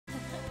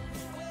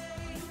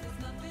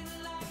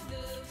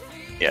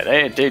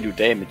Yeah, they do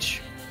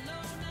damage.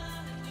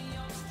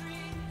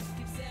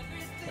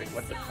 Wait,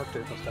 what the fuck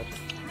was that?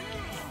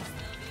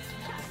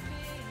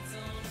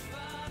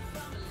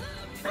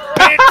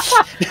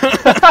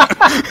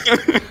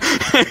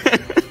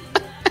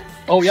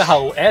 Jeg har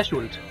jo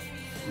Ashult.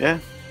 Ja.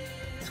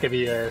 Skal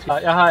vi... jeg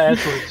har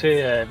Ashult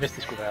til, hvis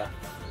det skulle være.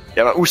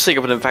 Jeg var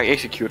usikker på, den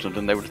faktisk execute,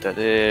 den der ult der.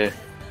 Det...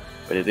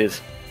 But it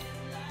is.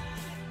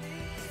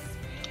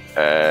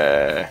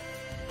 Yeah,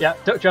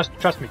 just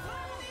trust me.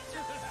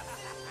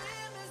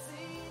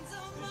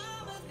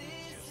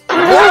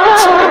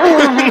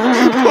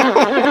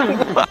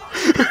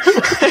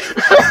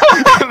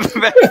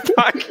 Hvad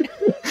fuck?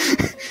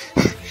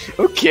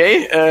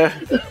 Okay,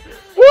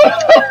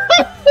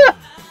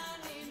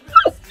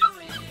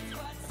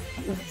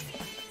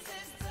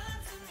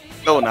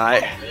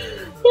 nej.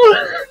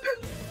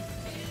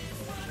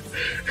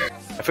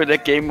 Jeg føler,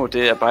 at game mode,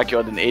 det er bare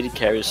gjort den 80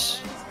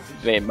 carries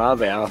meget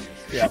værre.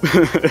 Yeah.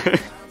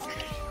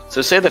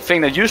 So say the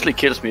thing that usually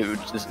kills me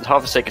with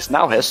half a second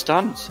now has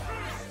stuns.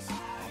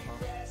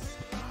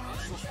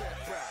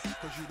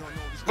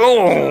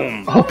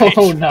 Boom!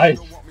 Oh,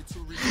 nice.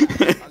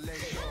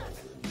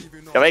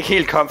 Jeg var ikke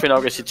helt confident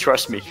nok at sige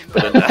trust me på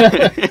den der.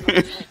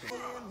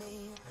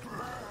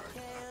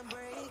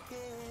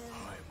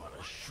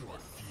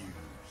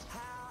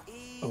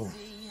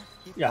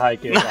 Jeg har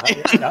ikke...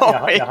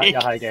 Jeg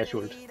har ikke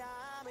Ashult.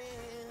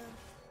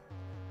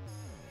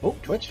 Oh,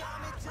 Twitch.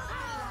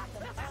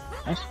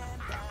 Nice.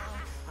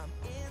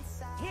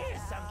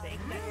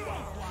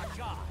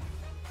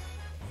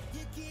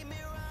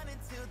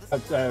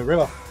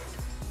 River.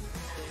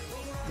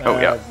 Oh,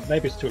 yeah.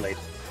 Maybe it's too late.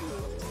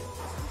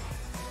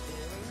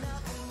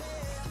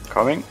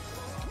 Coming.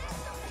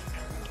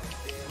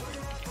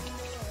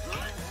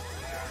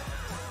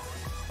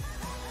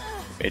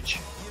 Bitch.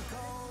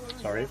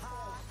 Sorry.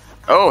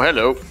 Oh,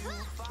 hello.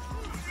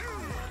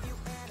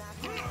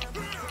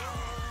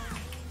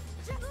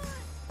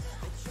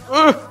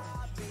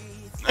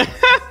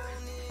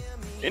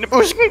 In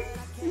busken.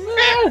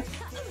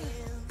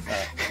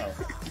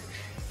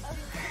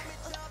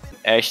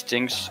 Ash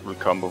things will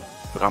combo.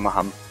 Rammer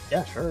ham.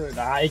 Ja, sure.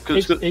 Nej,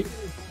 ikke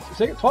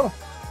sikkert, tror du?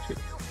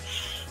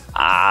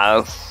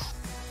 Ah.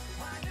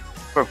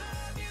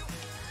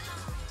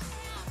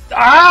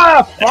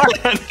 Ah,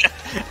 fuck!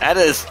 That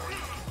is.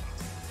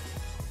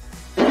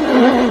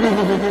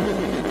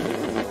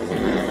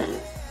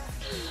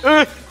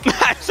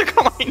 Nej, så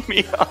kommer en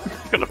mere.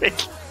 Følger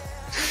væk.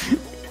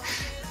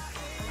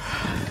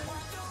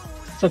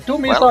 Så du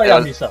misser, og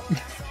jeg misser.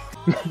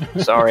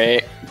 Sorry.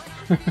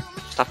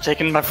 Stop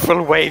taking my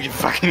full weight, you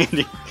fucking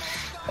idiot.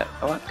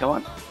 Come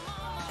on.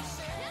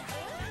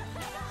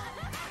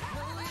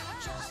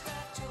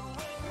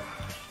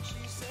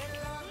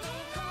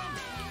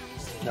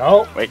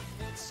 No. Wait.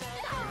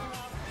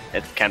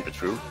 It can't be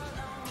true.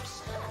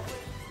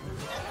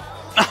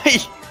 Nej!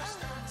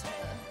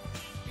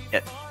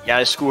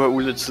 Jeg skulle have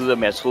ultet tidligere,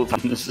 men jeg troede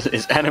faktisk,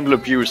 it's animal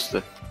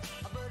abuse.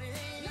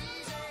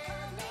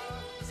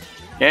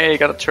 Yeah, you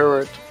got a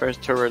turret.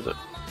 First turret.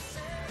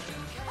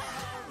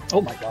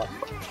 Oh my god.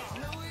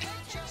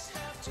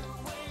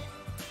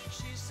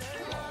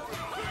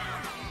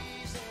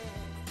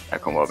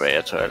 Jeg kommer op af,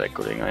 jeg tør heller ikke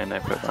gå længere end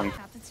jeg er bange.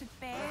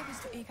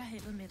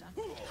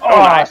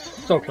 Oh,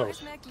 so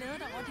close.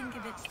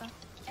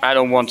 I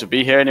don't want to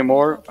be here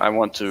anymore. I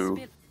want to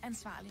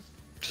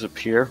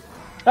disappear.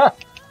 Ah.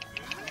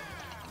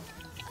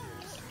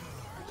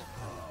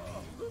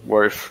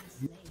 Worth.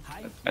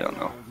 I don't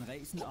know.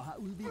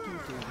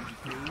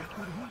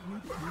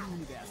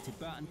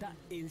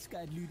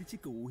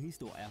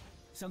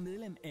 Som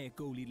medlem af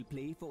Go Little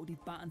Play får dit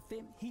barn 5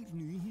 helt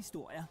nye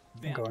historier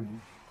hver uge.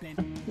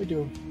 We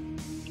do.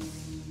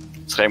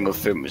 3 mod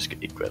 5, vi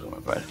skal ikke være der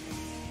med fejl.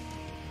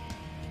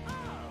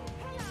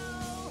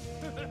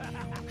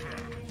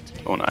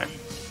 Åh nej.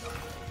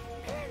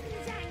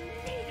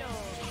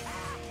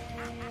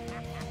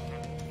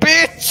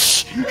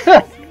 Bitch!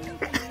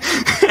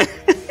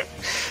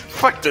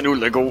 Fuck, den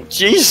ult er god.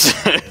 Jeez!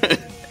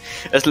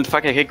 Altså,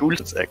 fuck, jeg kan ikke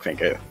ult, så jeg kan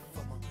ikke.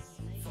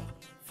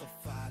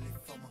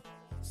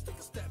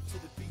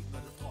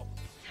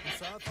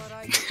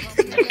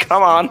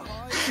 Come on!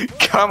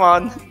 Come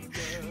on!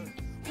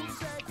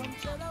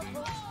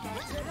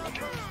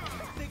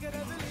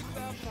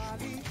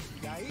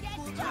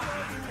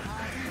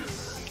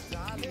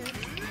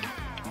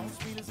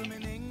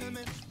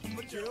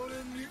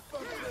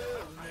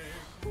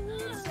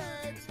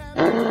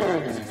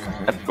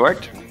 That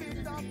worked.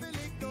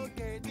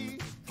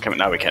 Come on,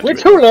 now we can't. We're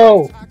too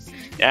low!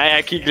 Ja,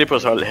 jeg kigger lige på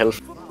os hold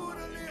health.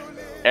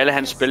 Alle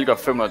hans spil gør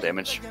 500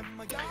 damage.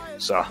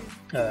 Så.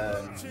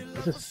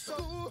 This is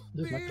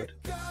not good.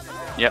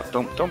 Yeah,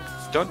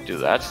 don't do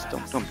that.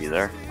 Don't be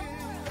there.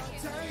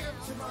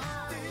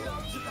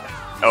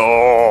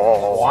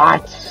 Oh,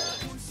 what?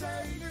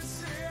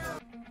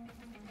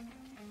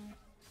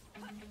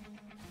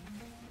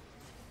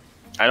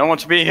 I don't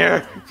want to be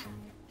here.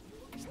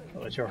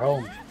 Well, it's your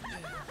home.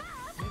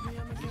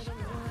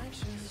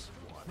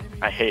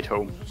 I hate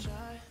home.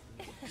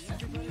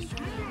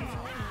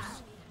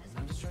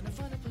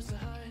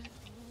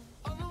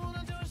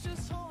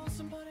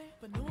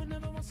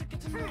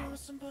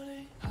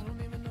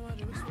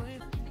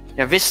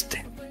 Jeg vidste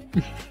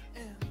det.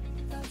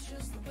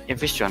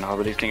 Jeg vidste jo, han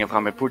hoppede lidt længere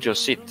frem. I put your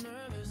seat.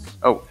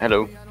 Oh,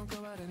 hello.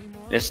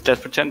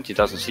 Let's pretend he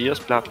doesn't see us.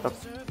 Blah, blah.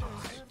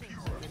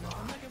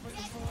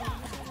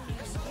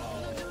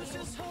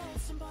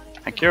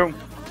 Thank you.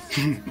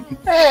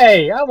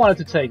 Hey, I wanted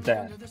to take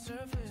that.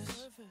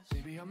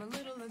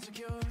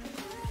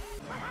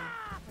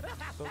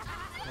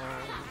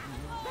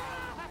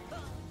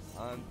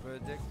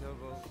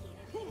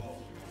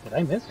 Did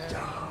I miss?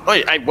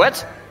 Wait,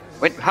 what?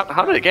 Wait,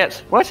 how did I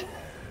get? What?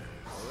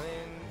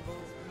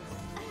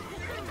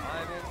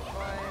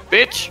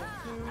 Bitch!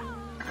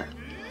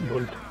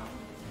 Lol.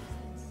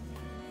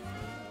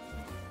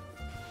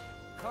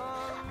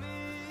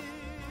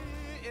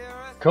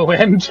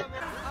 Co-end.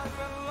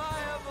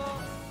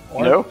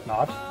 Or No.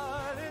 not.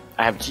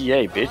 I have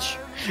GA, bitch.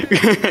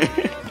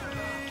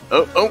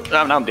 oh,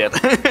 now I'm dead.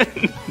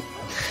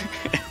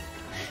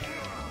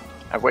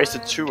 I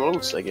wasted 2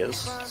 ults, I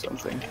guess.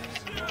 Something.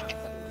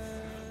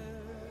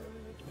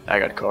 I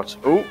got caught.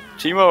 Oh,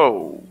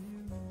 Timo!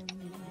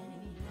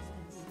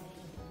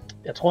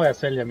 Jeg tror, jeg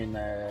sælger min...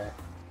 Nej,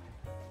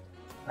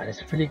 det er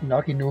selvfølgelig ikke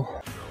nok endnu.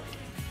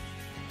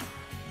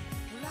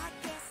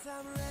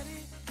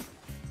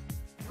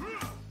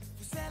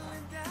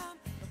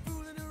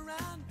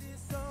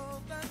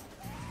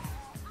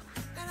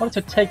 What does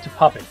it take to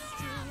pop it?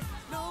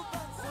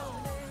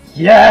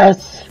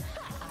 Yes!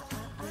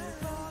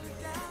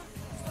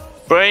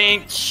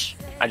 Breach!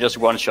 I just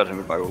one-shot him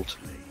with my ult.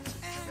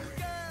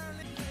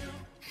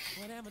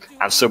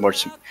 I have so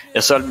much...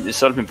 Jeg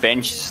solgte min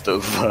bench i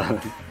stedet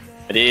for...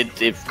 Men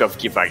det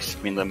giver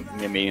faktisk mere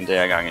mening det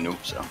her gang endnu,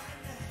 så...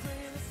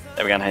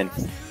 Jeg vil gerne have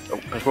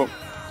en... pas på.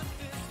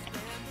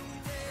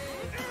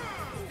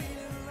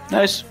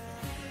 Nice.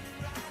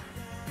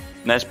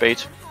 Nice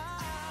bait.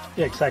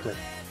 Yeah, exactly.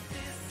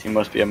 He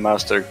must be a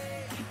master.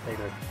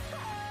 Later.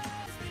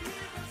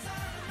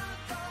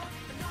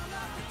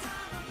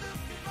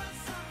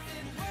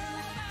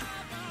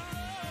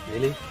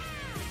 Really?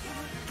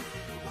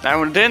 Nej,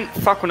 hun er den.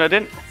 Fuck, hun er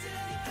den.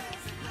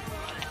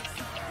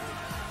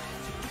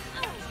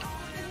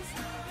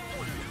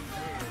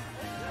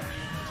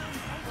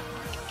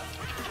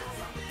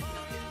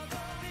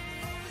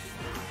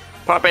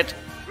 Pop it.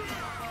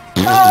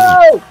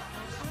 No!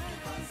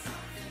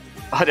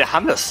 Det er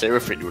ham, der er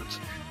Seraphine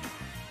ult.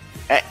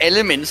 Af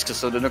alle mennesker,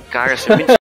 så er det nok gakker